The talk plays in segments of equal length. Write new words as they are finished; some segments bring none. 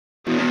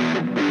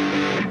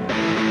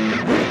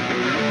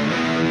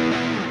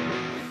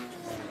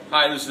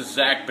Hi, this is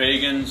Zak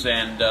Bagans,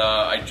 and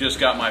I just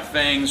got my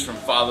fangs from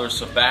Father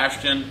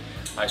Sebastian.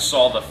 I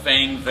saw the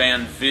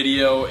FangVan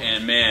video,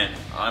 and man,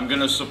 I'm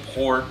gonna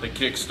support the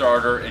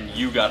Kickstarter, and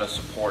you gotta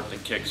support the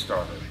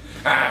Kickstarter.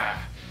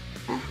 Ah.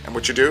 And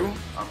what you do?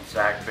 I'm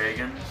Zak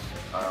Bagans.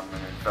 I'm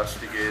an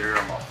investigator,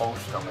 I'm a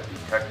host, I'm a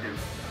detective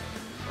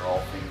for all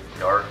things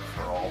dark,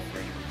 for all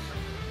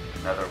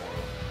things netherworld.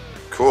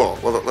 Cool.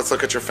 Well, let's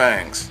look at your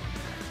fangs.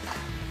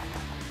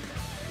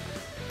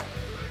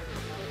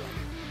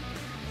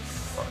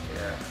 Fuck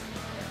yeah.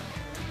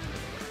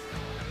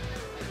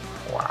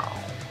 Wow.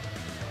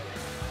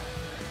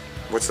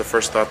 What's the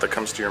first thought that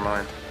comes to your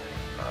mind?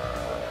 This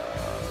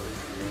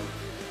is me.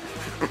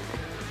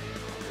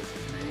 This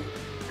is me.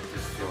 It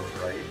just feels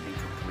right and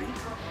complete.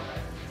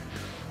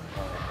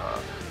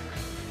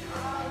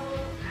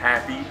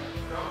 Happy,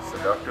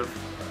 seductive.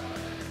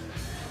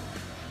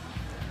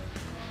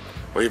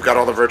 Well, you've got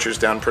all the virtues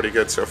down pretty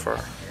good so far.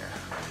 Yeah.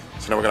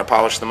 So now we're going to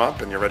polish them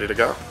up and you're ready to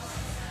go.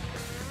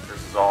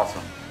 This is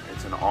awesome.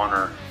 It's an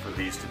honor for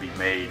these to be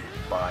made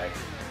by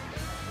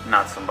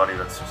not somebody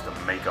that's just a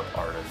makeup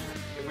artist.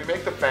 If we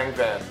make the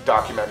FangVan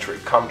documentary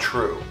come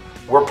true,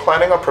 we're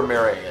planning on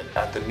premiering it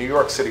at the New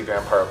York City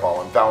Vampire Ball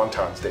on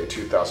Valentine's Day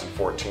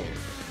 2014.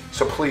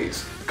 So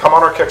please, come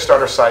on our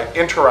Kickstarter site,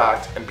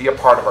 interact, and be a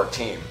part of our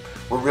team.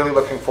 We're really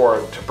looking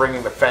forward to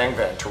bringing the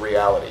FangVan to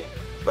reality.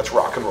 Let's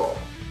rock and roll.